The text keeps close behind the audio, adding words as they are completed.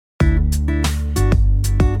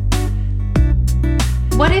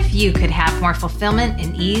What if you could have more fulfillment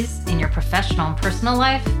and ease in your professional and personal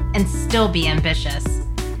life and still be ambitious?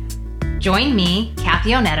 Join me,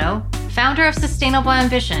 Kathy Onetto, founder of Sustainable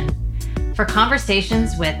Ambition, for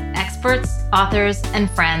conversations with experts, authors, and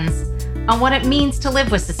friends on what it means to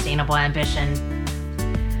live with sustainable ambition.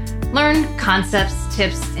 Learn concepts,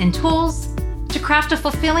 tips, and tools to craft a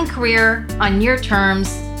fulfilling career on your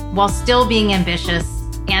terms while still being ambitious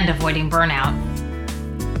and avoiding burnout.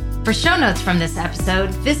 For show notes from this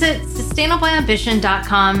episode, visit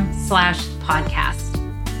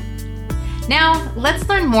sustainableambition.com/podcast. Now, let's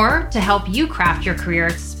learn more to help you craft your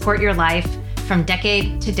career to support your life from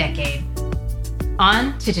decade to decade.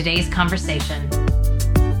 On to today's conversation.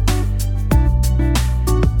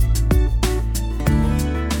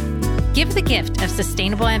 Give the gift of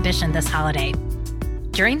sustainable ambition this holiday.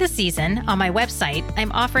 During the season, on my website,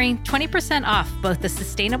 I'm offering 20% off both the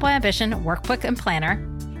Sustainable Ambition Workbook and Planner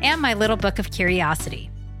and my little book of curiosity.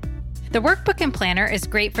 The workbook and planner is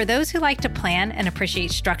great for those who like to plan and appreciate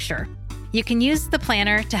structure. You can use the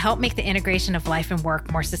planner to help make the integration of life and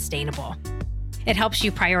work more sustainable. It helps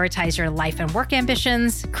you prioritize your life and work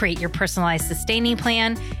ambitions, create your personalized sustaining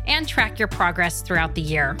plan, and track your progress throughout the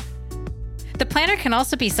year. The planner can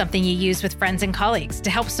also be something you use with friends and colleagues to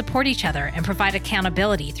help support each other and provide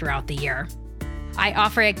accountability throughout the year. I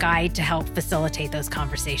offer a guide to help facilitate those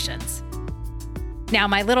conversations. Now,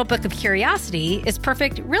 my little book of curiosity is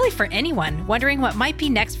perfect really for anyone wondering what might be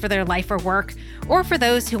next for their life or work, or for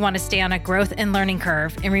those who want to stay on a growth and learning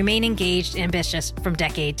curve and remain engaged and ambitious from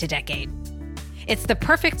decade to decade. It's the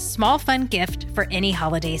perfect small fun gift for any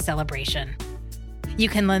holiday celebration. You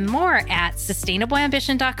can learn more at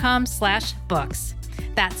sustainableambition.com/books.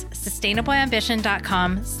 That's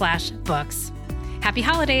sustainableambition.com/books. Happy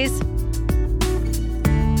holidays.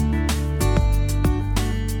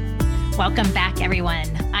 Welcome back, everyone.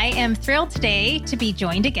 I am thrilled today to be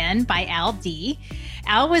joined again by Al Dea.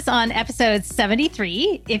 Al was on episode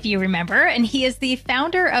 73, if you remember, and he is the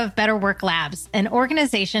founder of Better Work Labs, an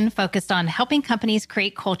organization focused on helping companies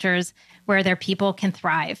create cultures where their people can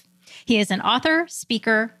thrive. He is an author,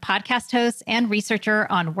 speaker, podcast host, and researcher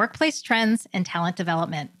on workplace trends and talent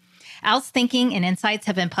development. Al's thinking and insights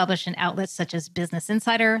have been published in outlets such as Business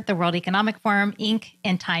Insider, the World Economic Forum, Inc.,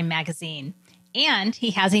 and Time Magazine. And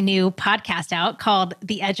he has a new podcast out called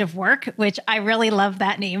The Edge of Work, which I really love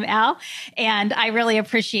that name, Al. And I really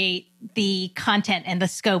appreciate the content and the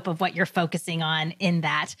scope of what you're focusing on in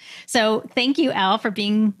that. So thank you, Al, for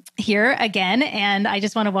being here again. And I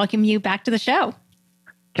just want to welcome you back to the show.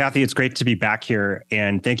 Kathy, it's great to be back here,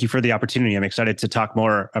 and thank you for the opportunity. I'm excited to talk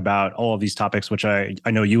more about all of these topics, which I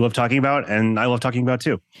know you love talking about, and I love talking about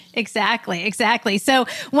too. Exactly. So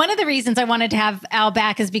one of the reasons I wanted to have Al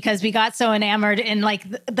back is because we got so enamored in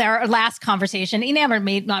their last conversation. Enamored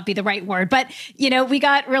may not be the right word, but we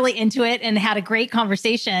got really into it and had a great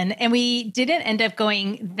conversation, and we didn't end up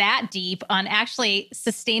going that deep on actually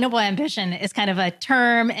sustainable ambition is kind of a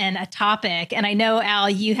term and a topic. And I know, Al,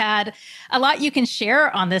 you had a lot you can share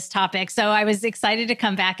on this topic. So I was excited to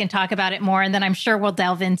come back and talk about it more. And then I'm sure we'll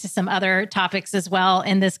delve into some other topics as well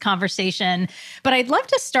in this conversation. But I'd love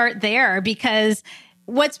to start there because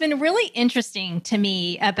what's been really interesting to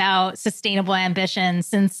me about sustainable ambition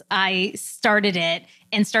since I started it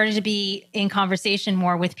and started to be in conversation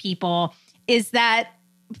more with people is that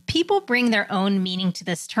people bring their own meaning to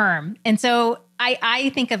this term. And so I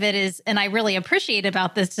think of it as, and I really appreciate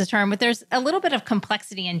about this term, but there's a little bit of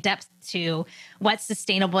complexity and depth to what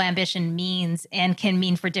sustainable ambition means and can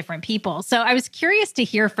mean for different people. So I was curious to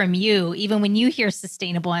hear from you, even when you hear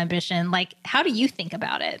sustainable ambition, how do you think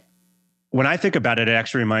about it? When I think about it, it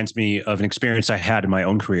actually reminds me of an experience I had in my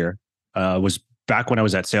own career. Was back when I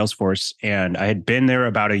was at Salesforce, and I had been there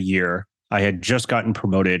about a year. I had just gotten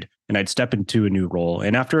promoted, and I'd step into a new role.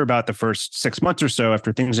 And after about the first 6 months or so,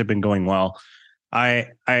 after things had been going well, I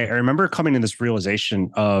remember coming to this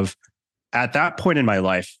realization of, at that point in my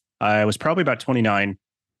life, I was probably about 29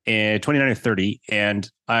 or 30, and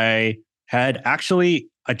I had actually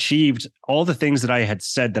achieved all the things that I had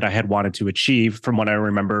said that I had wanted to achieve from what I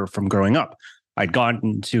remember from growing up. I'd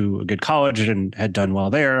gotten to a good college and had done well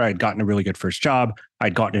there. I'd gotten a really good first job.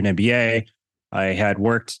 I'd gotten an MBA. I had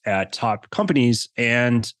worked at top companies.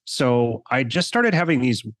 And so I just started having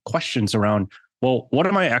these questions around, well, what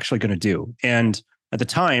am I actually going to do? And at the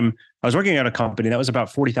time, I was working at a company that was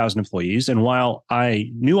about 40,000 employees. And while I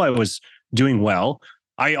knew I was doing well,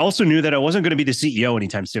 I also knew that I wasn't going to be the CEO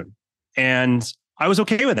anytime soon. And I was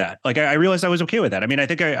okay with that. I realized I was okay with that. I mean, I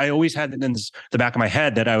think I always had in the back of my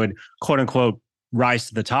head that I would, quote unquote, rise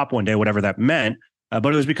to the top one day, whatever that meant. But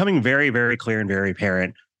it was becoming very, very clear and very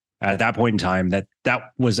apparent at that point in time, that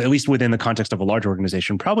was, at least within the context of a large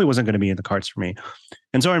organization, probably wasn't going to be in the cards for me.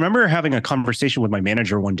 And so I remember having a conversation with my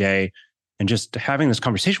manager one day and just having this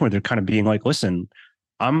conversation with her, kind of being like, listen,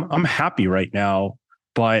 I'm happy right now,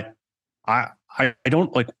 but I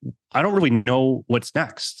don't really know what's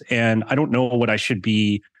next. And I don't know what I should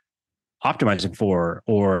be optimizing for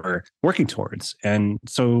or working towards. And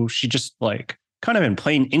so she just like kind of in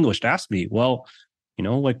plain English asked me, well,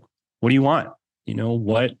 like, what do you want?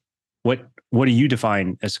 What do you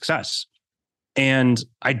define as success? And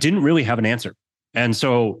I didn't really have an answer. And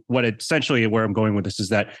so where I'm going with this is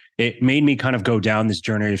that it made me kind of go down this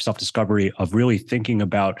journey of self-discovery, of really thinking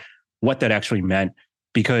about what that actually meant,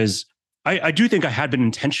 because I do think I had been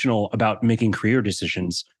intentional about making career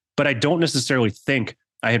decisions, but I don't necessarily think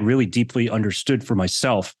I had really deeply understood for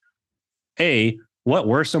myself, A, what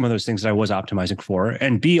were some of those things that I was optimizing for,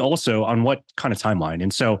 and B, also on what kind of timeline.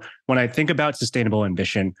 And so when I think about sustainable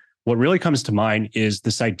ambition, what really comes to mind is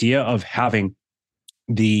this idea of having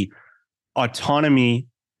the autonomy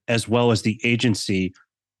as well as the agency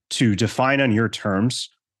to define on your terms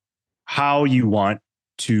how you want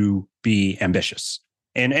to be ambitious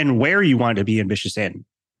and where you want to be ambitious in.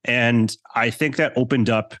 And I think that opened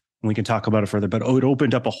up, and we can talk about it further, but it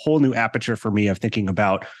opened up a whole new aperture for me of thinking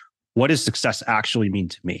about what does success actually mean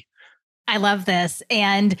to me. I love this.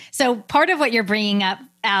 And so part of what you're bringing up,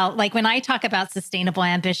 Al, like when I talk about sustainable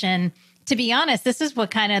ambition, to be honest, this is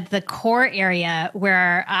what kind of the core area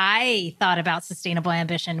where I thought about sustainable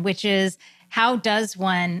ambition, which is how does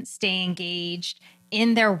one stay engaged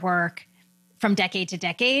in their work from decade to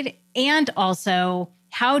decade? And also,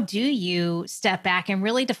 how do you step back and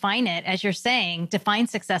really define it, as you're saying, define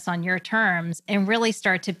success on your terms and really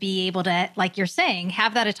start to be able to, like you're saying,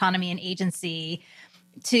 have that autonomy and agency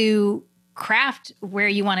to craft where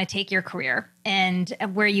you want to take your career and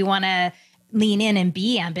where you want to lean in and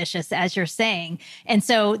be ambitious, as you're saying. And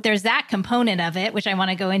so there's that component of it, which I want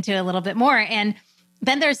to go into a little bit more. And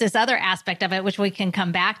then there's this other aspect of it, which we can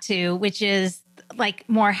come back to, which is like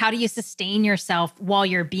more, how do you sustain yourself while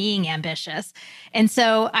you're being ambitious? And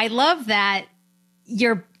so I love that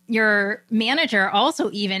your manager also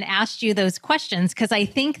even asked you those questions, because I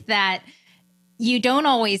think that you don't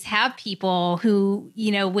always have people who,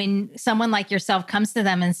 when someone like yourself comes to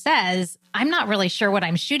them and says, I'm not really sure what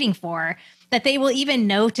I'm shooting for, that they will even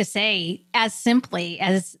know to say, as simply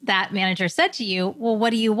as that manager said to you, well, what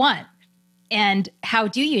do you want? And how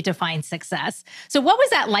do you define success? So what was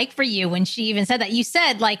that like for you when she even said that? You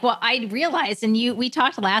said like, well, I realized, and we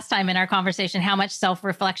talked last time in our conversation, how much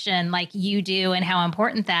self-reflection like you do and how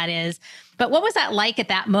important that is. But what was that like at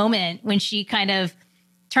that moment when she kind of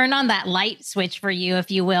turned on that light switch for you,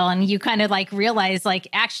 if you will, and you kind of like realized like,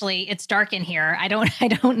 actually, it's dark in here. I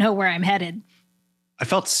don't know where I'm headed. I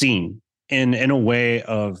felt seen in a way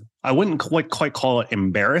of, I wouldn't quite call it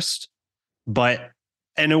embarrassed,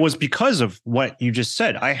 and it was because of what you just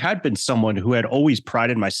said. I had been someone who had always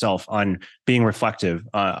prided myself on being reflective.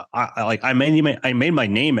 I made my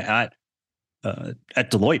name at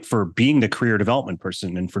Deloitte for being the career development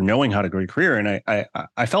person and for knowing how to grow a career. And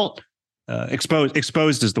I felt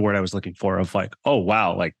exposed is the word I was looking for, of like, oh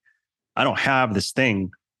wow, like I don't have this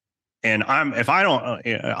thing, and I'm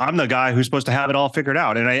the guy who's supposed to have it all figured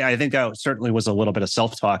out. And I think that certainly was a little bit of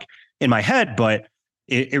self-talk in my head, but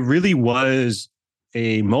it really was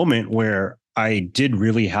a moment where I did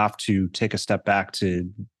really have to take a step back to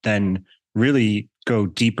then really go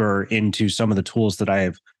deeper into some of the tools that I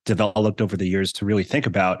have developed over the years to really think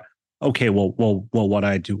about, okay, well, what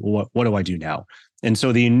do I do now? And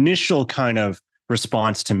so the initial kind of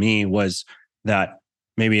response to me was that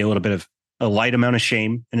maybe a little bit of a light amount of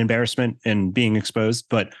shame and embarrassment and being exposed,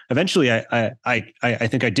 but eventually I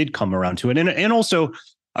think I did come around to it, and also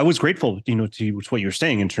I was grateful, to what you're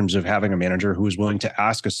saying in terms of having a manager who was willing to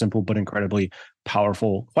ask a simple but incredibly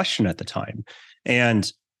powerful question at the time. And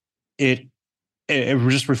it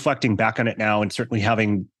just reflecting back on it now, and certainly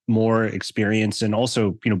having more experience, and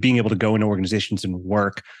also, being able to go into organizations and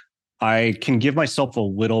work, I can give myself a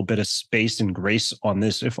little bit of space and grace on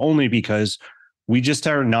this, if only because we just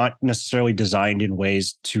are not necessarily designed in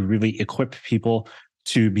ways to really equip people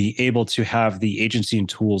to be able to have the agency and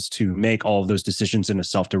tools to make all of those decisions in a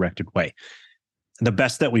self-directed way. The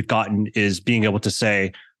best that we've gotten is being able to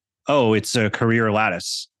say, oh, it's a career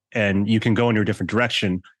lattice and you can go in a different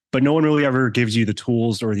direction, but no one really ever gives you the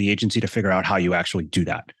tools or the agency to figure out how you actually do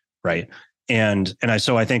that, right?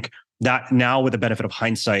 So I think that now, with the benefit of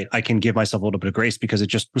hindsight, I can give myself a little bit of grace, because it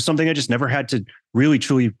just was something I just never had to really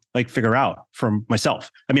truly figure out for myself.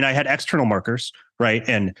 I mean, I had external markers, right?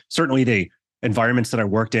 And certainly the environments that I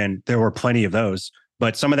worked in, there were plenty of those,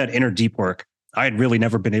 but some of that inner deep work I had really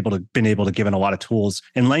never been able to given a lot of tools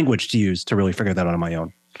and language to use to really figure that out on my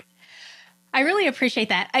own. I really appreciate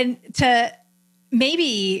that. And to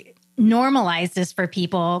maybe normalize this for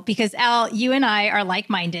people, because Al, you and I are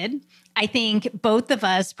like-minded. I think both of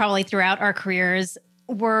us probably throughout our careers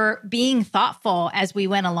were being thoughtful as we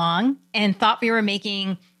went along and thought we were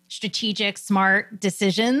making strategic, smart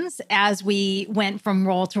decisions as we went from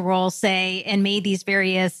role to role, say, and made these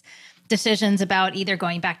various decisions about either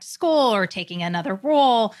going back to school or taking another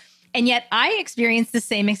role. And yet I experienced the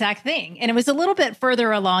same exact thing. And it was a little bit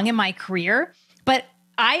further along in my career, but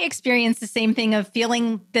I experienced the same thing of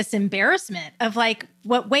feeling this embarrassment of like,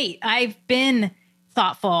 wait, I've been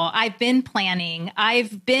thoughtful, I've been planning,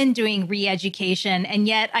 I've been doing re-education. And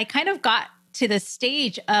yet I kind of got to the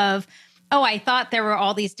stage of, oh, I thought there were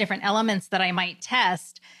all these different elements that I might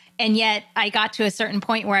test. And yet I got to a certain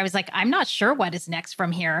point where I was like, I'm not sure what is next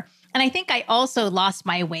from here. And I think I also lost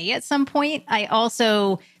my way at some point. I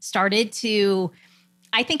also started to,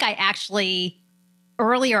 I think I actually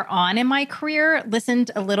earlier on in my career listened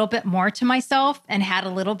a little bit more to myself and had a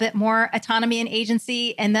little bit more autonomy and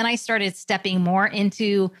agency. And then I started stepping more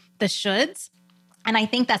into the shoulds. And I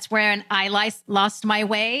think that's where I lost my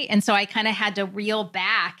way. And so I kind of had to reel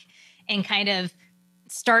back and kind of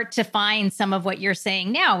start to find some of what you're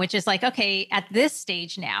saying now, which is like, okay, at this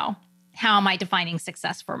stage now, how am I defining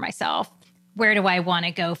success for myself? Where do I want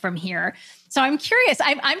to go from here? So I'm curious.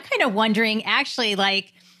 I'm kind of wondering, actually,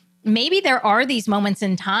 like maybe there are these moments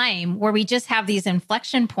in time where we just have these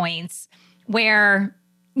inflection points where,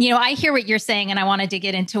 you know, I hear what you're saying and I wanted to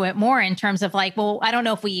get into it more in terms of like, well, I don't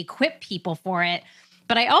know if we equip people for it,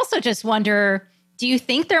 but I also just wonder, do you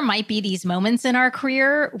think there might be these moments in our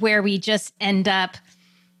career where we just end up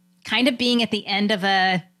kind of being at the end of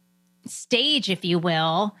a stage, if you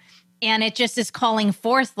will, and it just is calling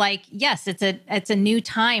forth like, yes, it's a new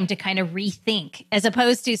time to kind of rethink, as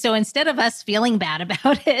opposed to, so instead of us feeling bad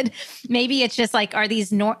about it, maybe it's just like, are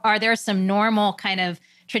there some normal kind of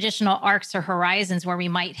traditional arcs or horizons where we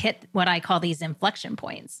might hit what I call these inflection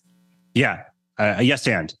points? Yeah. Yes,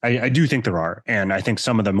 and I do think there are. And I think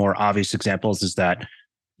some of the more obvious examples is that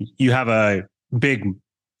you have a big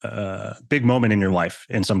moment in your life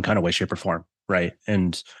in some kind of way, shape, or form, right?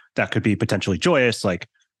 And that could be potentially joyous, like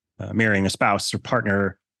marrying a spouse or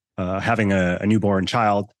partner, having a newborn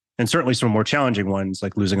child, and certainly some more challenging ones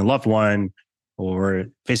like losing a loved one or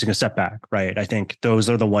facing a setback, right? I think those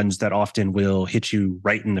are the ones that often will hit you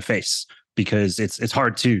right in the face, because it's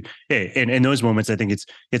hard to, in those moments, I think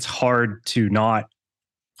it's hard to not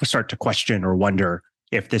start to question or wonder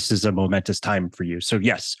if this is a momentous time for you. So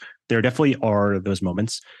yes, there definitely are those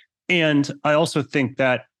moments. And I also think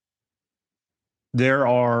that there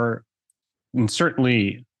are, and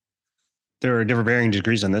certainly there are different varying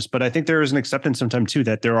degrees on this, but I think there is an acceptance sometimes too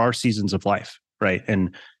that there are seasons of life, right?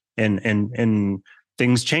 And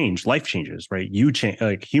things change, life changes, right? You change,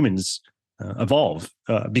 like humans evolve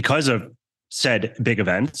because of said big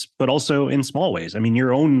events, but also in small ways. I mean,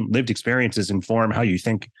 your own lived experiences inform how you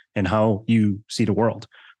think and how you see the world,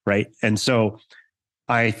 right? And so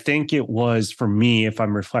I think it was, for me, if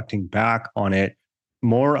I'm reflecting back on it,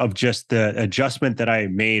 more of just the adjustment that I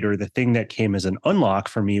made, or the thing that came as an unlock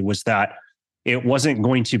for me, was that it wasn't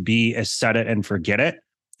going to be a set it and forget it.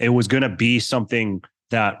 It was going to be something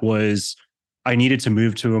that was, I needed to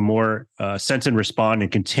move to a more sense and respond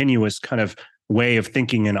and continuous kind of way of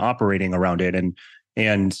thinking and operating around it.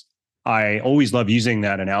 And I always love using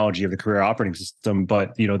that analogy of the career operating system.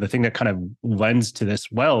 But, you know, the thing that kind of lends to this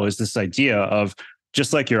well is this idea of,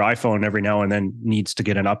 just like your iPhone every now and then needs to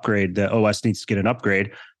get an upgrade, the OS needs to get an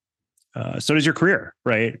upgrade. So does your career,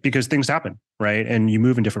 right? Because things happen, right? And you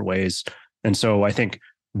move in different ways. And so I think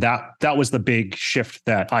that was the big shift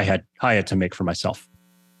that I had to make for myself.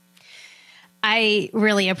 I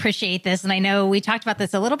really appreciate this. And I know we talked about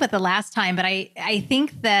this a little bit the last time, but I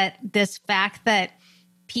think that this fact that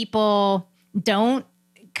people don't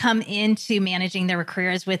come into managing their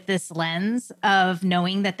careers with this lens of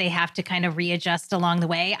knowing that they have to kind of readjust along the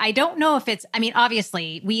way. I don't know if it's, I mean,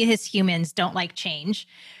 obviously we as humans don't like change.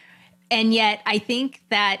 And yet I think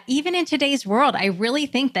that even in today's world, I really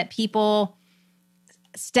think that people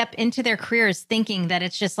step into their careers thinking that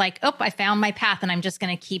it's just like, oh, I found my path and I'm just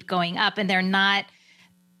going to keep going up. And they're not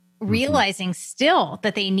realizing still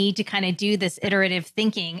that they need to kind of do this iterative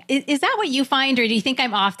thinking. Is that what you find, or do you think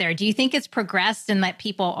I'm off there? Do you think it's progressed and that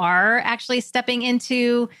people are actually stepping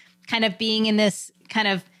into kind of being in this kind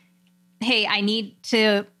of, hey, I need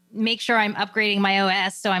to make sure I'm upgrading my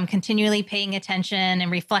OS, so I'm continually paying attention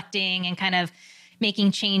and reflecting and kind of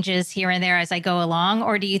making changes here and there as I go along?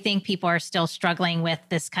 Or do you think people are still struggling with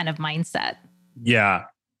this kind of mindset? Yeah,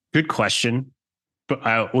 good question. but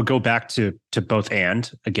I will go back to both and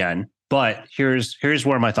again. But here's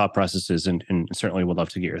where my thought process is, and certainly would love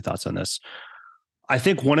to get your thoughts on this. I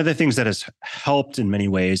think one of the things that has helped in many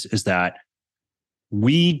ways is that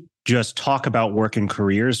we just talk about work and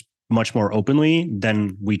careers much more openly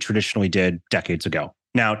than we traditionally did decades ago.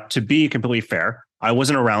 Now, to be completely fair, I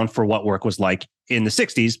wasn't around for what work was like in the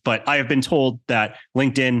 60s, but I have been told that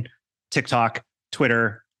LinkedIn, TikTok,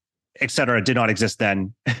 Twitter, et cetera, did not exist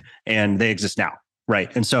then, and they exist now,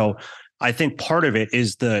 right? And so I think part of it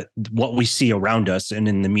is what we see around us and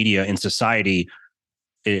in the media, in society.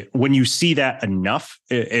 When you see that enough,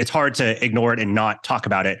 it's hard to ignore it and not talk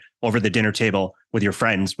about it over the dinner table with your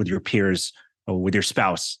friends, with your peers, with your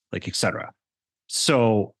spouse, like, et cetera.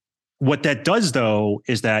 So what that does, though,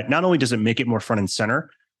 is that not only does it make it more front and center,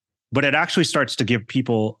 but it actually starts to give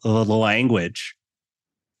people the language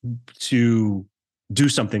to do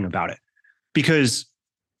something about it, because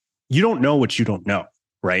you don't know what you don't know,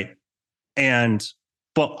 right?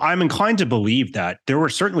 But I'm inclined to believe that there were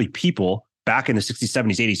certainly people back in the 60s,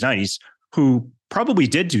 70s, 80s, 90s who probably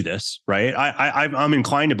did do this, right? I'm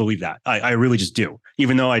inclined to believe that. I really just do,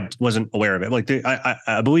 even though I wasn't aware of it. Like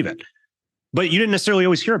I believe it, but you didn't necessarily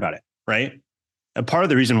always hear about it, right? And part of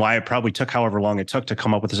the reason why it probably took however long it took to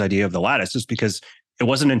come up with this idea of the lattice is because it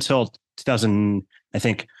wasn't until 2000, I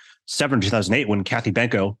think 2008, when Kathy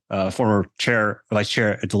Benko, former vice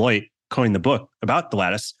chair at Deloitte, coined the book about the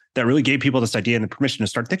lattice, that really gave people this idea and the permission to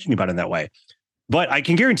start thinking about it in that way. But I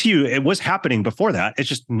can guarantee you it was happening before that. It's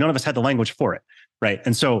just none of us had the language for it, right?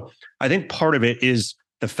 And so I think part of it is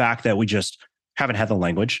the fact that we just haven't had the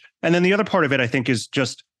language. And then the other part of it, I think, is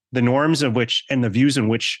just the norms of which and the views in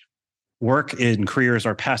which work and careers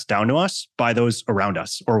are passed down to us by those around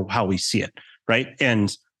us, or how we see it, right?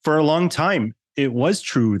 And for a long time, it was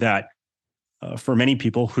true that for many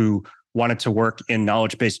people who wanted to work in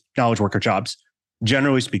knowledge worker jobs,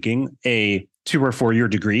 generally speaking, a 2 or 4 year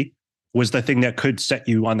degree was the thing that could set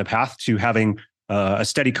you on the path to having a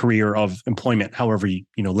steady career of employment, however you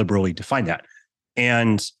liberally define that.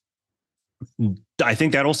 And I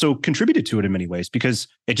think that also contributed to it in many ways, because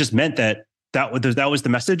it just meant that was the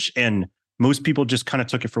message, and most people just kind of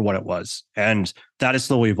took it for what it was. And that is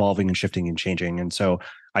slowly evolving and shifting and changing. And so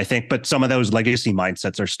I think, but some of those legacy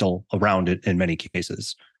mindsets are still around it in many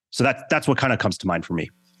cases. So that's what kind of comes to mind for me.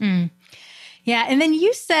 Mm. Yeah. And then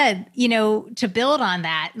you said, to build on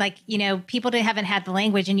that, like, people that haven't had the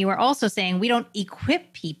language, and you were also saying we don't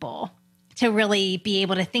equip people to really be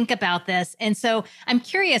able to think about this. And so I'm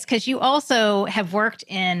curious, because you also have worked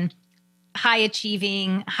in high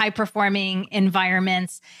achieving, high performing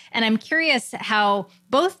environments. And I'm curious how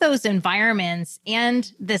both those environments and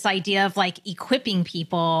this idea of like equipping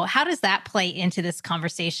people, how does that play into this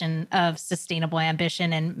conversation of sustainable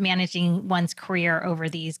ambition and managing one's career over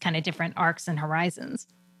these kind of different arcs and horizons?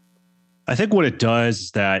 I think what it does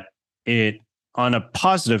is that on a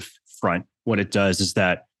positive front, what it does is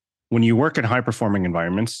that when you work in high performing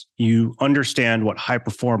environments, you understand what high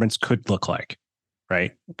performance could look like,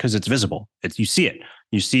 right? Because it's visible. You see it.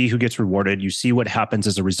 You see who gets rewarded. You see what happens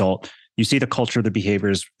as a result. You see the culture, the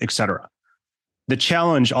behaviors, et cetera. The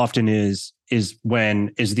challenge often is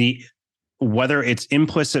whether it's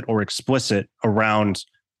implicit or explicit around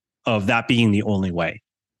of that being the only way,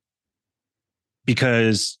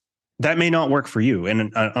 because that may not work for you.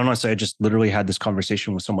 And honestly, I just literally had this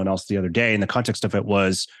conversation with someone else the other day, and the context of it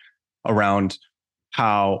was around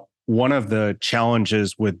how one of the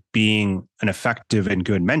challenges with being an effective and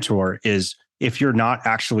good mentor is if you're not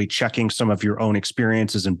actually checking some of your own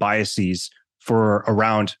experiences and biases for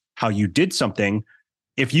around how you did something,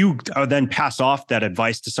 if you then pass off that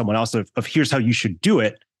advice to someone else of here's how you should do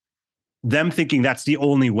it, them thinking that's the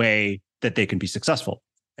only way that they can be successful,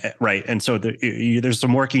 right? And so there's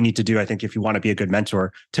some work you need to do, I think, if you want to be a good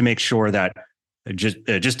mentor, to make sure that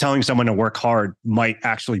just telling someone to work hard might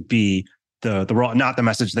actually be not the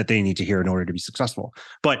message that they need to hear in order to be successful.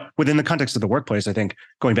 But within the context of the workplace, I think,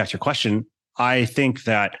 going back to your question, I think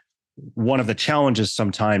that one of the challenges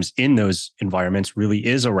sometimes in those environments really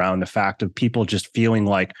is around the fact of people just feeling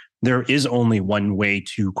like there is only one way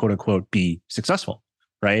to, quote unquote, be successful,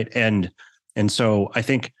 right? And so I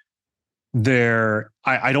think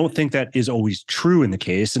I don't think that is always true in the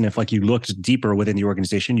case. And if like you looked deeper within the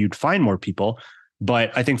organization, you'd find more people.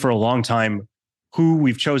 But I think for a long time, who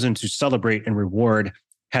we've chosen to celebrate and reward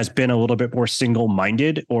has been a little bit more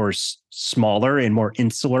single-minded or smaller and more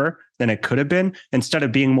insular than it could have been, instead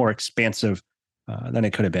of being more expansive than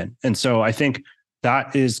it could have been. And so I think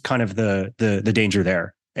that is kind of the danger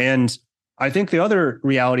there. And I think the other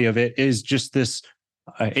reality of it is just this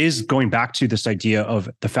is going back to this idea of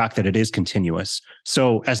the fact that it is continuous.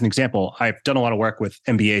 So as an example, I've done a lot of work with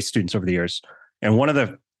MBA students over the years. And one of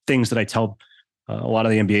the things that I tell a lot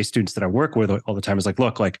of the MBA students that I work with all the time is like,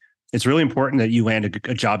 look, like it's really important that you land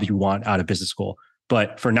a job that you want out of business school.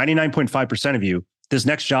 But for 99.5% of you, this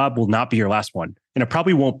next job will not be your last one. And it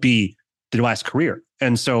probably won't be the last career.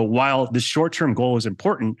 And so while the short-term goal is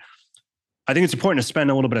important, I think it's important to spend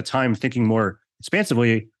a little bit of time thinking more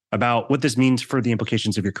expansively about what this means for the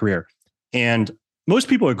implications of your career. And most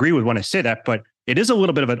people agree with when I say that, but it is a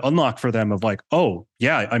little bit of an unlock for them of like, oh,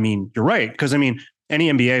 yeah, I mean, you're right. Because I mean, any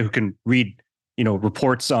MBA who can read,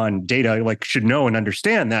 reports on data, like should know and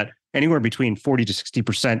understand that anywhere between 40 to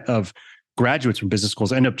 60% of graduates from business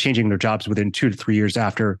schools end up changing their jobs within 2 to 3 years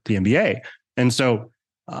after the MBA. And so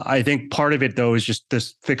I think part of it, though, is just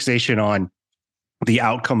this fixation on the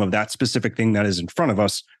outcome of that specific thing that is in front of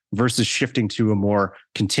us versus shifting to a more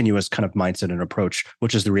continuous kind of mindset and approach,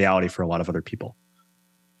 which is the reality for a lot of other people.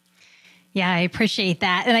 Yeah, I appreciate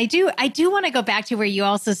that. And I do want to go back to where you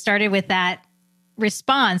also started with that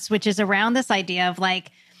response, which is around this idea of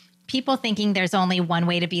like people thinking there's only one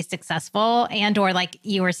way to be successful, and or like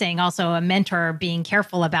you were saying, also a mentor being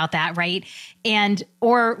careful about that, right? And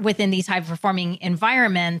or within these high performing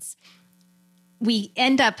environments, we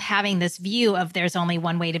end up having this view of there's only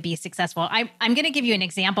one way to be successful. I'm going to give you an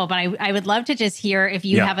example, but I would love to just hear if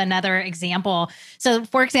you have another example. So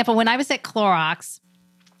for example, when I was at Clorox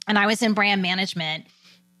and I was in brand management,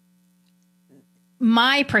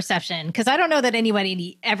 my perception, because I don't know that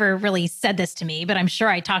anybody ever really said this to me, but I'm sure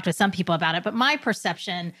I talked with some people about it. But my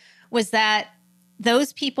perception was that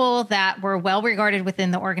those people that were well regarded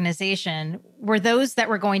within the organization were those that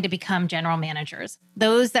were going to become general managers,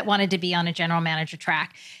 those that wanted to be on a general manager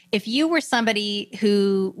track. If you were somebody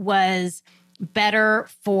who was better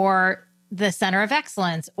for the center of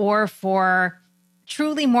excellence or for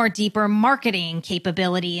truly more deeper marketing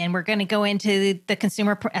capability, and we're going to go into the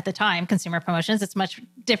consumer, at the time, consumer promotions, it's much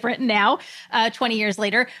different now, 20 years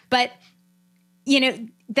later. But,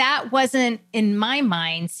 that wasn't, in my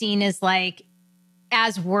mind, seen as like,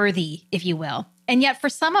 as worthy, if you will. And yet for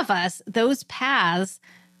some of us, those paths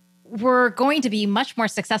were going to be much more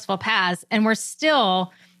successful paths and were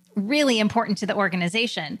still really important to the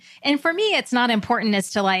organization. And for me, it's not important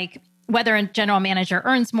as to like whether a general manager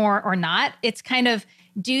earns more or not. It's kind of,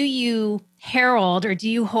 do you herald or do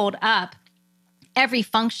you hold up every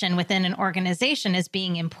function within an organization as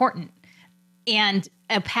being important and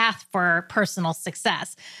a path for personal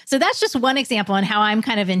success? So that's just one example on how I'm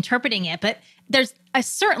kind of interpreting it. But there's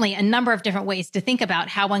certainly a number of different ways to think about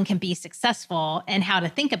how one can be successful and how to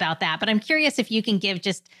think about that. But I'm curious if you can give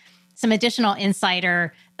just some additional insight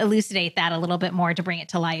or elucidate that a little bit more to bring it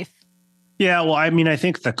to life. Yeah, well, I mean, I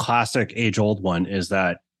think the classic age-old one is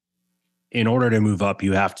that in order to move up,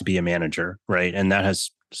 you have to be a manager, right? And that has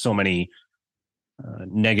so many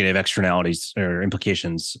negative externalities or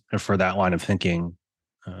implications for that line of thinking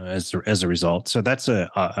as a result. So that's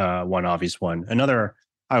a one obvious one. Another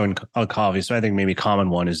I'll call obvious, I think maybe common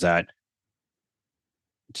one is that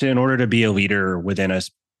in order to be a leader within a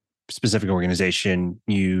specific organization,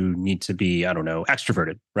 you need to be, I don't know,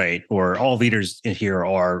 extroverted, right? Or all leaders in here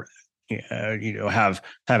are have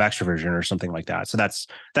extroversion or something like that. So that's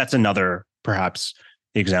another perhaps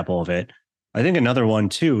example of it. I think another one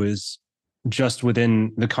too is just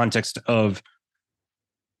within the context of,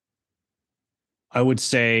 I would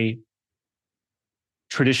say,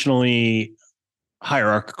 traditionally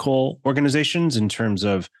hierarchical organizations in terms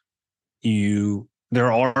of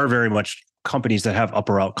there are very much companies that have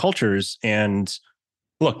upper out cultures, and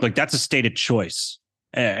look, like that's a stated choice.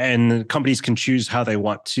 And companies can choose how they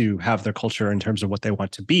want to have their culture in terms of what they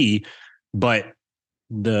want to be. But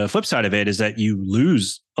the flip side of it is that you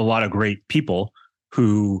lose a lot of great people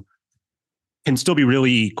who can still be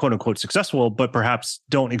really quote unquote successful, but perhaps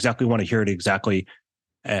don't exactly want to hear it exactly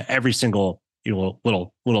every single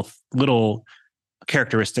little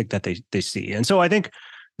characteristic that they see. And so I think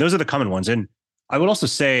those are the common ones. And I would also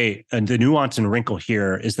say the nuance and wrinkle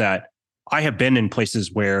here is that I have been in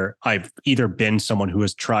places where I've either been someone who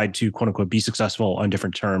has tried to quote unquote be successful on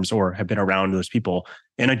different terms or have been around those people.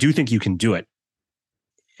 And I do think you can do it.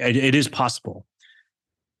 It is possible.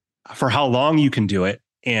 For how long you can do it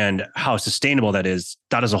and how sustainable that is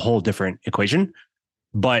a whole different equation.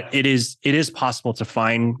 But it is possible to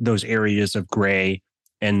find those areas of gray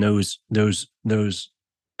and those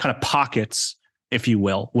kind of pockets, if you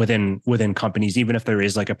will, within companies, even if there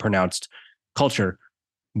is like a pronounced culture.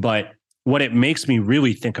 But what it makes me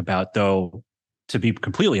really think about, though, to be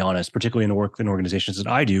completely honest, particularly in the work in organizations that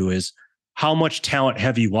I do, is how much talent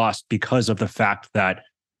have you lost because of the fact that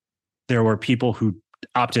there were people who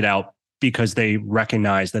opted out because they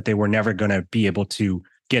recognized that they were never going to be able to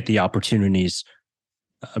get the opportunities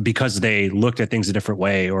because they looked at things a different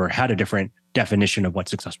way or had a different definition of what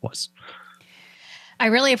success was. I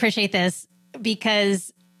really appreciate this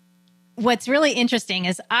because what's really interesting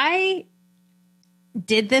is I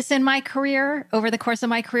did this in my career over the course of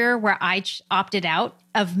my career where I opted out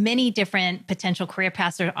of many different potential career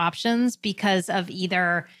paths or options because of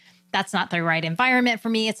either that's not the right environment for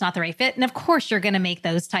me, it's not the right fit. And of course, you're going to make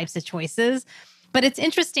those types of choices. But it's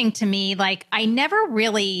interesting to me, like I never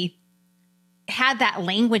really had that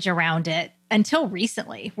language around it until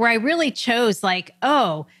recently, where I really chose like,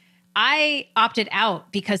 oh, I opted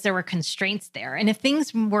out because there were constraints there. And if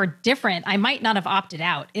things were different, I might not have opted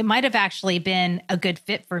out. It might have actually been a good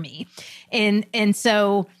fit for me. And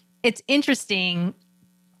so it's interesting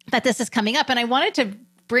that this is coming up. And I wanted to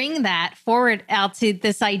bring that forward out to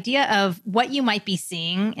this idea of what you might be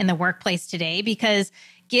seeing in the workplace today, because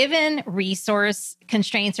given resource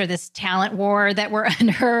constraints or this talent war that we're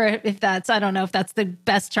under, I don't know if that's the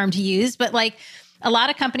best term to use, but like a lot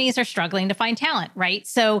of companies are struggling to find talent, right?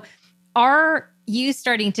 So are you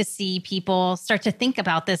starting to see people start to think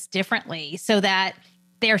about this differently so that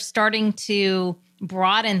they're starting to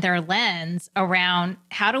broaden their lens around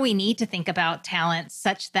how do we need to think about talent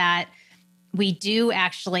such that we do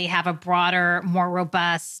actually have a broader, more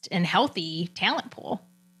robust and healthy talent pool?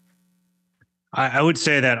 I would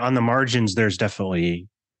say that on the margins, there's definitely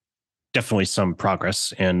some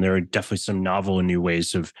progress, and there are definitely some novel and new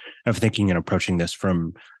ways of thinking and approaching this,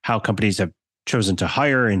 from how companies have chosen to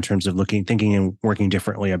hire in terms of thinking and working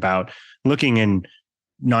differently about looking in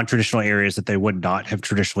non-traditional areas that they would not have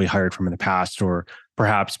traditionally hired from in the past, or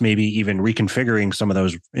perhaps maybe even reconfiguring some of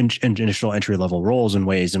those initial entry-level roles in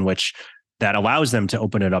ways in which that allows them to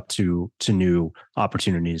open it up to new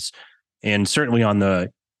opportunities. And certainly on the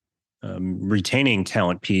retaining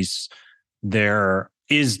talent piece, there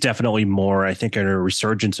is definitely more, I think, a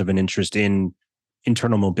resurgence of an interest in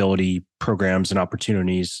internal mobility programs and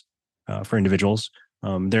opportunities for individuals.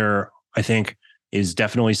 There, I think, is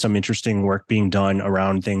definitely some interesting work being done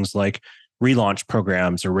around things like relaunch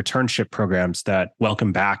programs or returnship programs that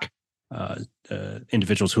welcome back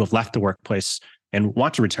individuals who have left the workplace and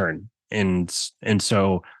want to return. And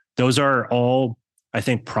so those are all, I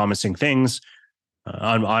think, promising things.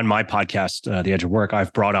 On my podcast, The Edge of Work,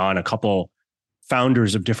 I've brought on a couple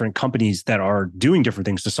founders of different companies that are doing different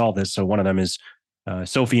things to solve this. So one of them is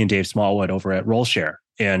Sophie and Dave Smallwood over at RoleShare.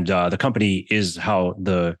 And the company is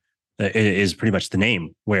is pretty much the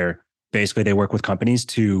name, where basically they work with companies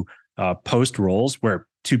to post roles where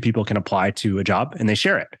two people can apply to a job and they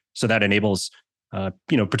share it. So that enables,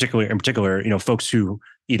 in particular, folks who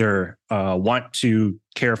either want to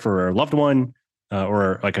care for a loved one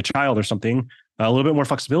or like a child or something, a little bit more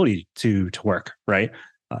flexibility to work, right?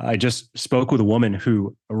 I just spoke with a woman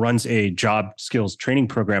who runs a job skills training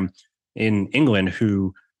program in England,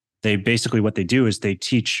 who what they do is they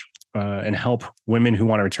teach and help women who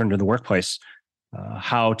want to return to the workplace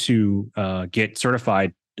how to get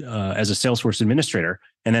certified as a Salesforce administrator,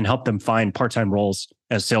 and then help them find part-time roles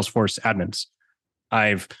as Salesforce admins.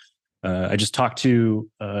 I just talked to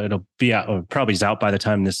it'll be out, probably is out by the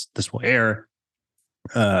time this will air.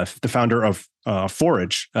 The founder of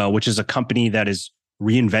Forage, which is a company that is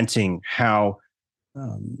reinventing how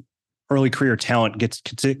early career talent gets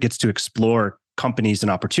to explore companies and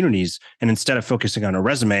opportunities. And instead of focusing on a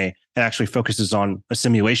resume, it actually focuses on a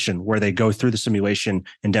simulation where they go through the simulation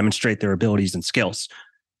and demonstrate their abilities and skills.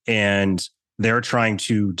 And they're trying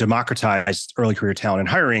to democratize early career talent and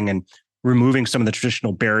hiring, and removing some of the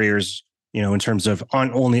traditional barriers, in terms of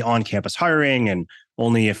only on-campus hiring and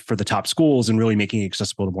only if for the top schools, and really making it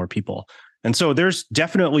accessible to more people. And so there's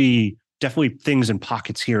definitely things in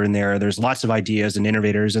pockets here and there. There's lots of ideas and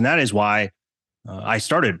innovators. And that is why I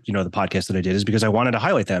started, the podcast that I did, is because I wanted to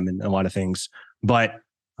highlight them in a lot of things. But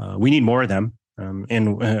we need more of them.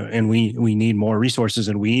 And we need more resources,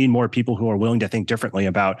 and we need more people who are willing to think differently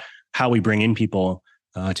about how we bring in people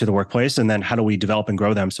to the workplace, and then how do we develop and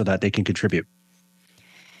grow them so that they can contribute.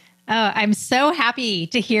 Oh, I'm so happy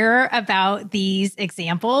to hear about these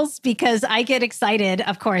examples, because I get excited.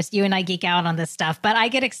 Of course, you and I geek out on this stuff, but I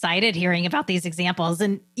get excited hearing about these examples.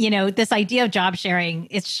 And, this idea of job sharing,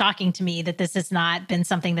 it's shocking to me that this has not been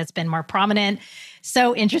something that's been more prominent.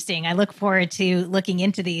 So interesting. I look forward to looking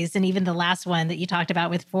into these. And even the last one that you talked about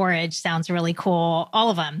with Forage sounds really cool, all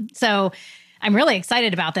of them. So I'm really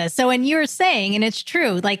excited about this. So, and you're saying, and it's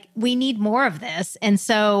true, like we need more of this. And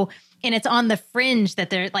it's on the fringe that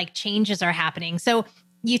there like changes are happening. So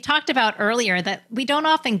you talked about earlier that we don't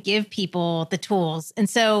often give people the tools. And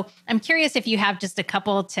so I'm curious if you have just a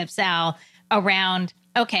couple of tips, Al, around,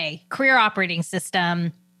 okay, career operating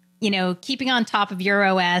system, keeping on top of your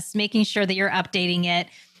OS, making sure that you're updating it.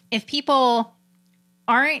 If people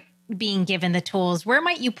aren't being given the tools, where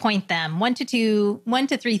might you point them? One to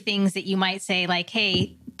three things that you might say, like,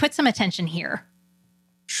 hey, put some attention here.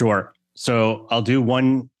 Sure. So I'll do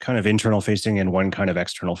one kind of internal facing and one kind of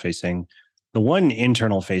external facing. The one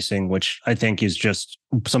internal facing, which I think is just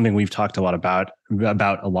something we've talked a lot about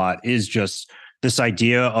a lot, is just this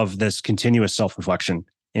idea of this continuous self-reflection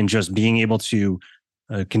and just being able to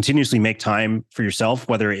continuously make time for yourself,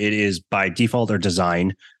 whether it is by default or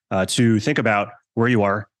design, to think about where you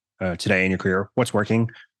are today in your career, what's working,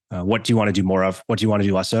 what do you want to do more of, what do you want to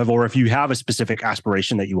do less of, or if you have a specific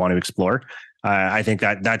aspiration that you want to explore, I think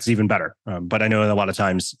that's even better. But I know a lot of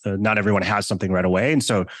times not everyone has something right away, and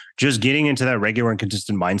so just getting into that regular and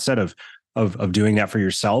consistent mindset of doing that for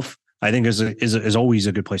yourself, I think is always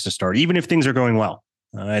a good place to start, even if things are going well.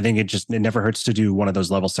 I think it never hurts to do one of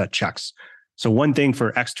those level set checks. So one thing for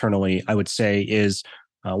externally, I would say is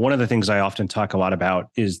one of the things I often talk a lot about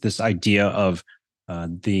is this idea of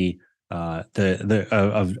of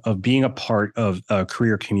being a part of a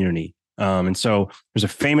career community. And so there's a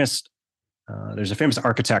famous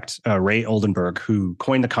architect, Ray Oldenburg, who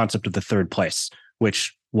coined the concept of the third place,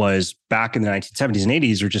 which was back in the 1970s and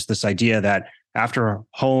 80s, or just this idea that after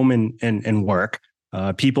home and work,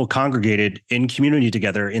 people congregated in community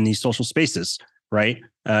together in these social spaces, right?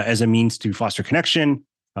 As a means to foster connection,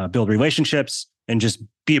 build relationships, and just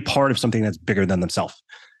be a part of something that's bigger than themselves.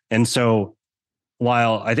 And so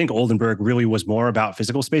while I think Oldenburg really was more about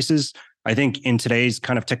physical spaces, I think in today's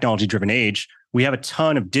kind of technology-driven age, we have a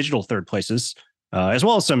ton of digital third places, as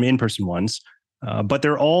well as some in-person ones, but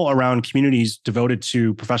they're all around communities devoted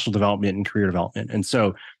to professional development and career development. And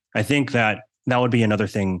so I think that would be another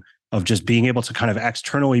thing of just being able to kind of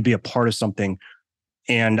externally be a part of something.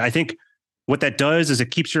 And I think what that does is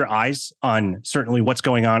it keeps your eyes on certainly what's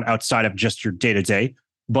going on outside of just your day-to-day.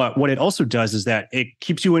 But what it also does is that it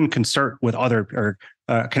keeps you in concert with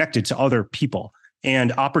connected to other people.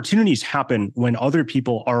 And opportunities happen when other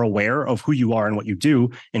people are aware of who you are and what you do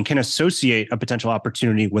and can associate a potential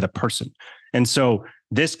opportunity with a person. And so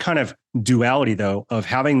this kind of duality, though, of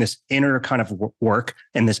having this inner kind of work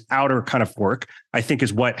and this outer kind of work, I think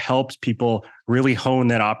is what helps people really hone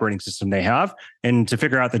that operating system they have and to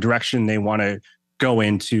figure out the direction they want to go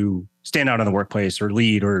in to stand out in the workplace or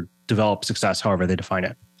lead or develop success, however they define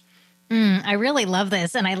it. I really love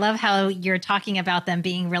this. And I love how you're talking about them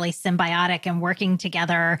being really symbiotic and working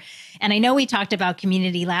together. And I know we talked about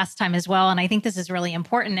community last time as well. And I think this is really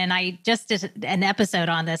important. And I just did an episode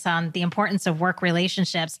on this, on the importance of work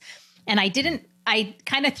relationships. And I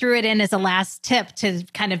kind of threw it in as a last tip to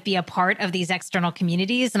kind of be a part of these external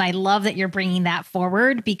communities. And I love that you're bringing that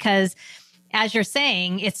forward because, as you're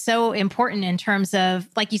saying, it's so important in terms of,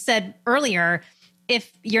 like you said earlier,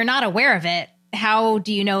 if you're not aware of it, how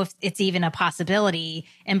do you know if it's even a possibility?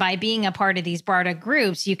 And by being a part of these broader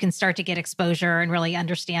groups, you can start to get exposure and really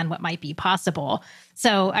understand what might be possible.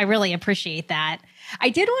 So I really appreciate that. I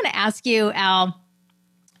did want to ask you, Al,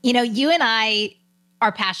 you and I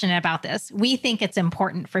are passionate about this. We think it's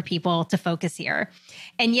important for people to focus here.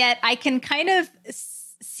 And yet I can kind of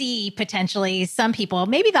see potentially some people,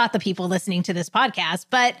 maybe not the people listening to this podcast,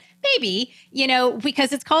 but maybe,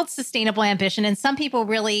 because it's called sustainable ambition. And some people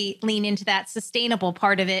really lean into that sustainable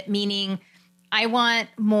part of it, meaning I want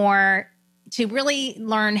more to really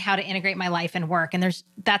learn how to integrate my life and work. And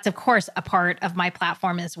that's of course a part of my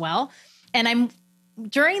platform as well. And I'm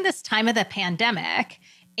during this time of the pandemic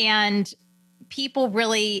and people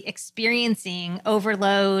really experiencing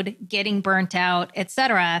overload, getting burnt out, et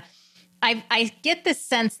cetera, I get this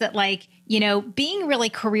sense that being really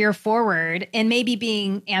career forward and maybe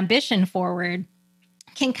being ambition forward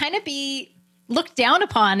can kind of be looked down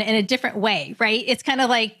upon in a different way, right? It's kind of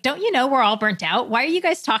like, don't you know we're all burnt out? Why are you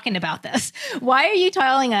guys talking about this? Why are you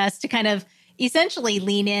telling us to kind of essentially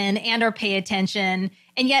lean in and or pay attention?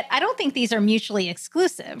 And yet I don't think these are mutually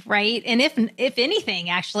exclusive, right? And if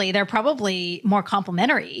anything, actually, they're probably more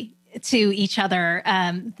complementary to each other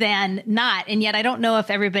than not. And yet I don't know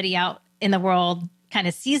if everybody out in the world kind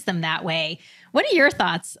of sees them that way. What are your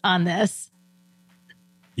thoughts on this?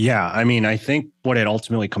 Yeah, I mean, I think what it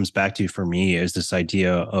ultimately comes back to for me is this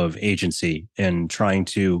idea of agency and trying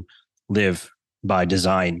to live by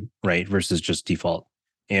design, right, versus just default.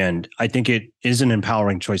 And I think it is an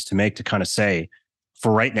empowering choice to make to kind of say,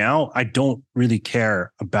 for right now, I don't really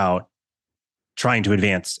care about trying to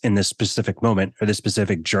advance in this specific moment or this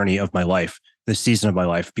specific journey of my life, this season of my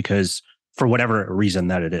life, because for whatever reason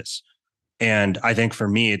that it is. And I think for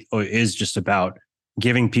me, it is just about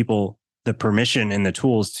giving people the permission and the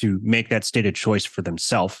tools to make that stated choice for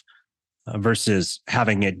themselves versus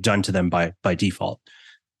having it done to them by default.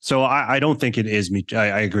 So I don't think it is.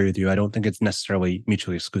 I agree with you. I don't think it's necessarily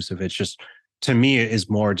mutually exclusive. It's just, to me, it is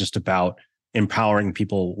more just about empowering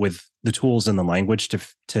people with the tools and the language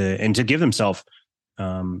to give themselves,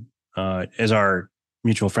 as our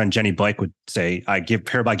mutual friend Jenny Blake would say,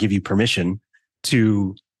 hereby give you permission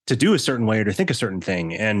to do a certain way or to think a certain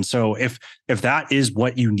thing. And so if that is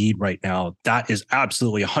what you need right now, that is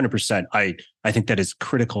absolutely 100%. I think that is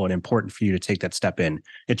critical and important for you to take that step in.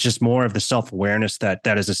 It's just more of the self-awareness that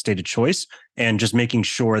is a stated choice, and just making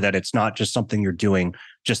sure that it's not just something you're doing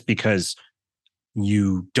just because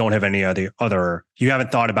you don't have any other you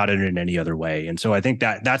haven't thought about it in any other way. And so I think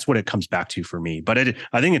that's what it comes back to for me. But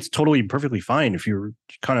I think it's totally perfectly fine if you're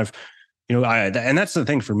kind of, and that's the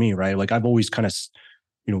thing for me, right? Like I've always kind of,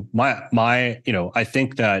 I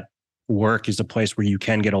think that work is a place where you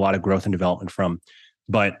can get a lot of growth and development from,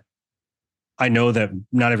 but I know that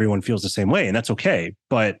not everyone feels the same way, and that's okay.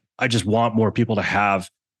 But I just want more people to have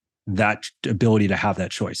that ability to have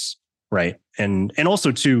that choice, right? And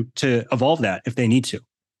also to evolve that if they need to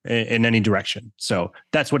in any direction. So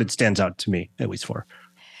that's what it stands out to me, at least for.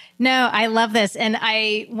 No, I love this. And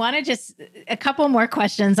I want to just a couple more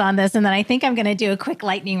questions on this. And then I think I'm going to do a quick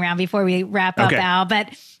lightning round before we wrap up, Al. But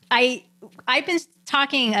I've been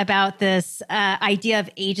talking about this idea of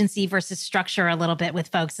agency versus structure a little bit with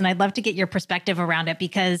folks. And I'd love to get your perspective around it,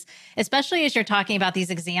 because especially as you're talking about these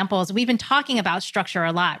examples, we've been talking about structure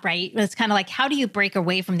a lot, right? It's kind of like, how do you break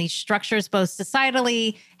away from these structures, both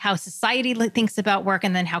societally, how society thinks about work,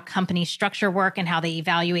 and then how companies structure work and how they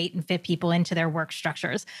evaluate and fit people into their work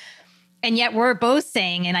structures. And yet we're both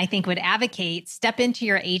saying, and I think would advocate, step into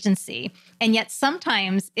your agency. And yet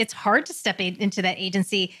sometimes it's hard to step into that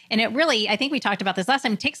agency. And it really, I think we talked about this last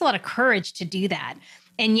time, it takes a lot of courage to do that.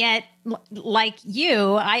 And yet, like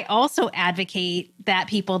you, I also advocate that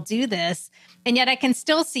people do this. And yet I can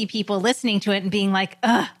still see people listening to it and being like,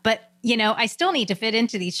 but I still need to fit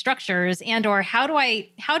into these structures, and or how do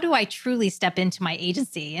I truly step into my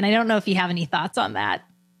agency? And I don't know if you have any thoughts on that.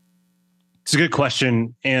 It's a good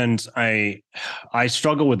question. And I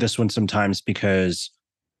struggle with this one sometimes because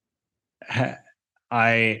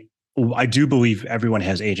I do believe everyone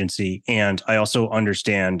has agency, and I also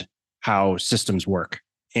understand how systems work.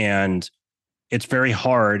 And it's very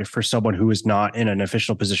hard for someone who is not in an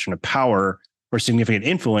official position of power or significant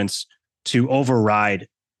influence to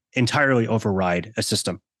entirely override a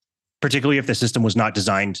system, particularly if the system was not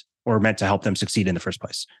designed or meant to help them succeed in the first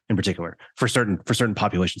place, in particular for certain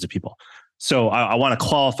populations of people. So I want to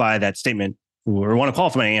qualify that statement, or want to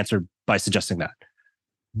qualify my answer by suggesting that.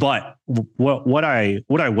 But what I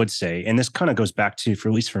would say, and this kind of goes back to, for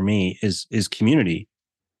at least for me, is community,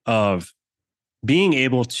 of being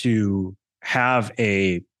able to have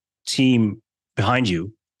a team behind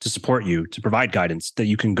you to support you, to provide guidance that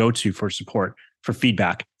you can go to for support, for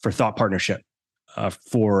feedback, for thought partnership,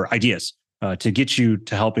 for ideas, to get you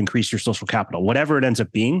to help increase your social capital, whatever it ends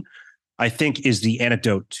up being. I think is the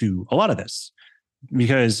antidote to a lot of this,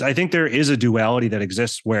 because I think there is a duality that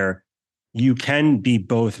exists where you can be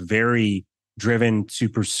both very driven to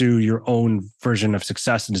pursue your own version of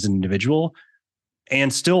success as an individual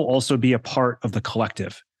and still also be a part of the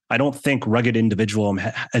collective. I don't think rugged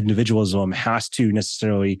individualism has to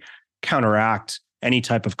necessarily counteract any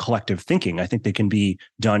type of collective thinking. I think they can be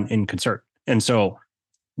done in concert. And so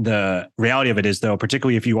the reality of it is, though,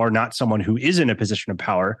 particularly if you are not someone who is in a position of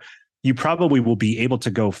power, you probably will be able to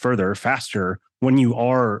go further, faster when you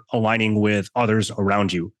are aligning with others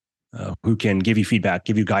around you who can give you feedback,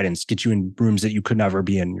 give you guidance, get you in rooms that you could never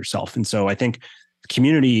be in yourself. And so I think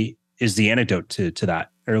community is the antidote to that,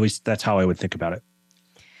 or at least that's how I would think about it.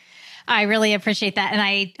 I really appreciate that. And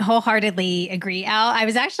I wholeheartedly agree. Al, I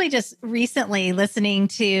was actually just recently listening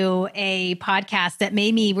to a podcast that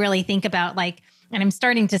made me really think about and I'm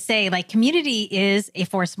starting to say, community is a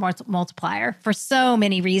force multiplier for so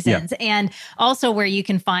many reasons. Yeah. And also where you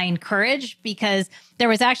can find courage, because there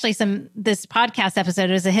was actually this podcast episode,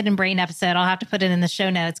 it was a Hidden Brain episode. I'll have to put it in the show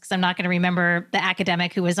notes because I'm not going to remember the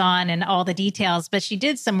academic who was on and all the details, but she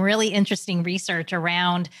did some really interesting research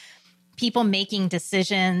around people making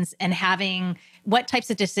decisions and having what types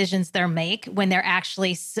of decisions they make when they're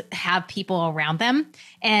actually have people around them,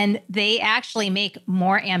 and they actually make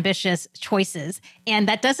more ambitious choices. And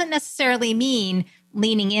that doesn't necessarily mean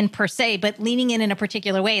leaning in per se, but leaning in a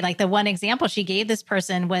particular way. Like the one example she gave this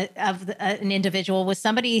person an individual was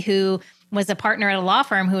somebody who was a partner at a law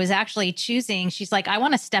firm who was actually choosing, she's like, I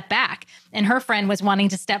want to step back. And her friend was wanting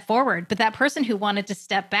to step forward. But that person who wanted to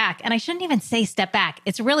step back, and I shouldn't even say step back,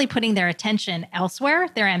 it's really putting their attention elsewhere,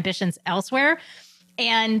 their ambitions elsewhere.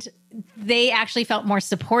 And they actually felt more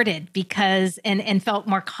supported because, and felt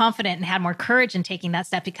more confident and had more courage in taking that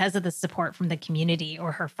step because of the support from the community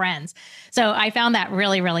or her friends. So I found that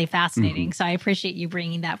really, really fascinating. Mm-hmm. So I appreciate you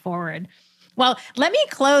bringing that forward. Well, let me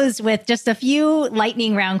close with just a few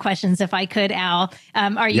lightning round questions, if I could, Al.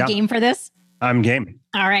 Are you game for this? I'm game.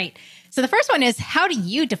 All right. So the first one is, how do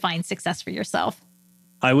you define success for yourself?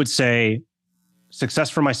 I would say success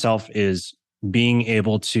for myself is being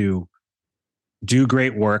able to do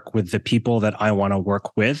great work with the people that I want to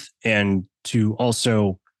work with, and to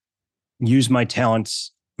also use my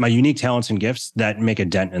talents, my unique talents and gifts that make a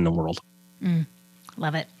dent in the world.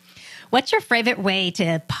 Love it. What's your favorite way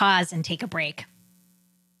to pause and take a break?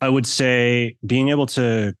 I would say being able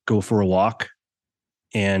to go for a walk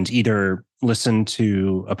and either listen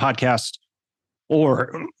to a podcast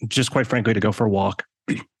or just, quite frankly, to go for a walk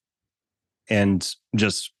and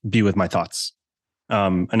just be with my thoughts.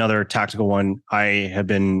 Another tactical one, I have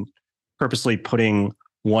been purposely putting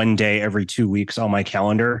one day every 2 weeks on my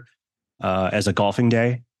calendar as a golfing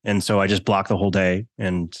day. And so I just block the whole day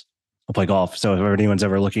and I'll play golf. So if anyone's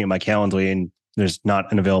ever looking at my calendar and there's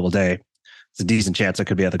not an available day, it's a decent chance I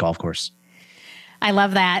could be at the golf course. I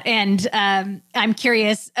love that. And I'm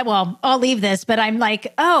curious, well, I'll leave this, but I'm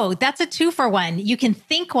like, oh, that's a 2-for-1. You can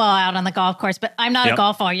think while out on the golf course, but I'm not a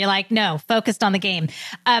golfer. You're like, no, focused on the game.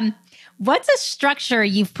 What's a structure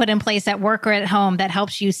you've put in place at work or at home that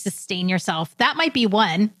helps you sustain yourself? That might be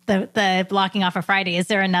one, the blocking off a Friday. Is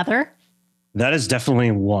there another? That is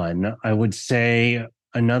definitely one. I would say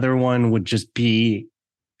another one would just be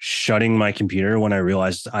shutting my computer when I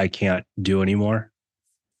realized I can't do anymore.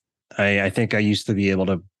 I think I used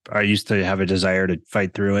to have a desire to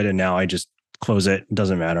fight through it, and now I just close it. It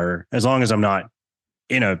doesn't matter. As long as I'm not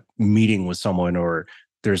in a meeting with someone or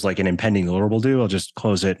there's like an impending deliverable due, I'll just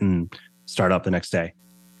close it and start up the next day.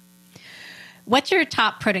 What's your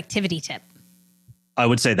top productivity tip? I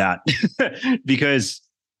would say that because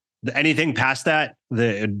anything past that,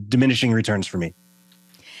 the diminishing returns for me.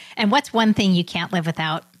 And what's one thing you can't live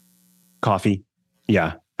without? Coffee.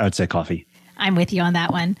 Yeah, I would say coffee. I'm with you on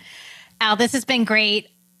that one. Al, this has been great.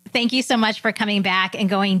 Thank you so much for coming back and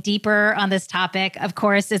going deeper on this topic. Of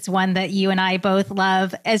course, it's one that you and I both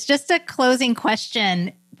love. As just a closing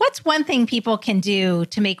question, what's one thing people can do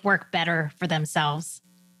to make work better for themselves?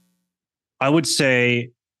 I would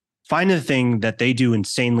say find the thing that they do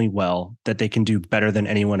insanely well, that they can do better than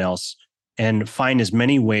anyone else, and find as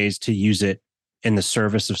many ways to use it in the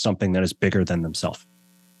service of something that is bigger than themselves.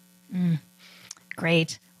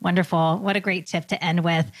 Great. Wonderful. What a great tip to end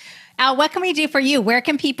with. Al, what can we do for you? Where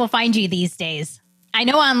can people find you these days? I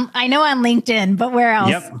know on LinkedIn, but where else?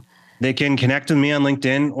 Yep. They can connect with me on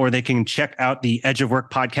LinkedIn, or they can check out the Edge of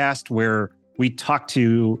Work podcast, where we talk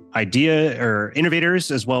to innovators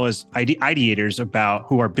as well as ideators about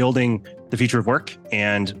who are building the future of work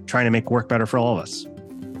and trying to make work better for all of us.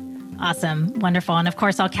 Awesome. Wonderful. And of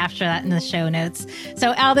course, I'll capture that in the show notes.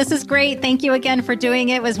 So Al, this is great. Thank you again for doing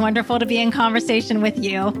it. It was wonderful to be in conversation with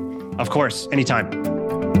you. Of course. Anytime.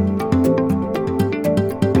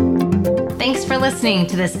 Thanks for listening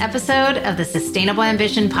to this episode of the Sustainable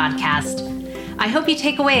Ambition podcast. I hope you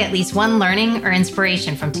take away at least one learning or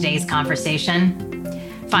inspiration from today's conversation.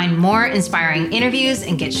 Find more inspiring interviews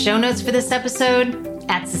and get show notes for this episode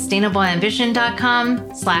at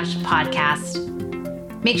sustainableambition.com/podcast.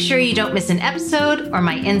 Make sure you don't miss an episode or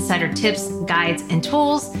my insider tips, guides, and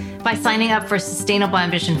tools by signing up for Sustainable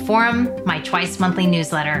Ambition Forum, my twice-monthly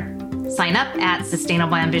newsletter. Sign up at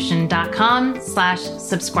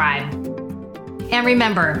sustainableambition.com/subscribe. And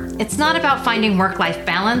remember, it's not about finding work-life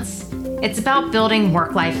balance. It's about building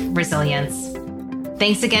work-life resilience.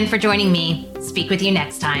 Thanks again for joining me. Speak with you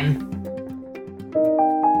next time.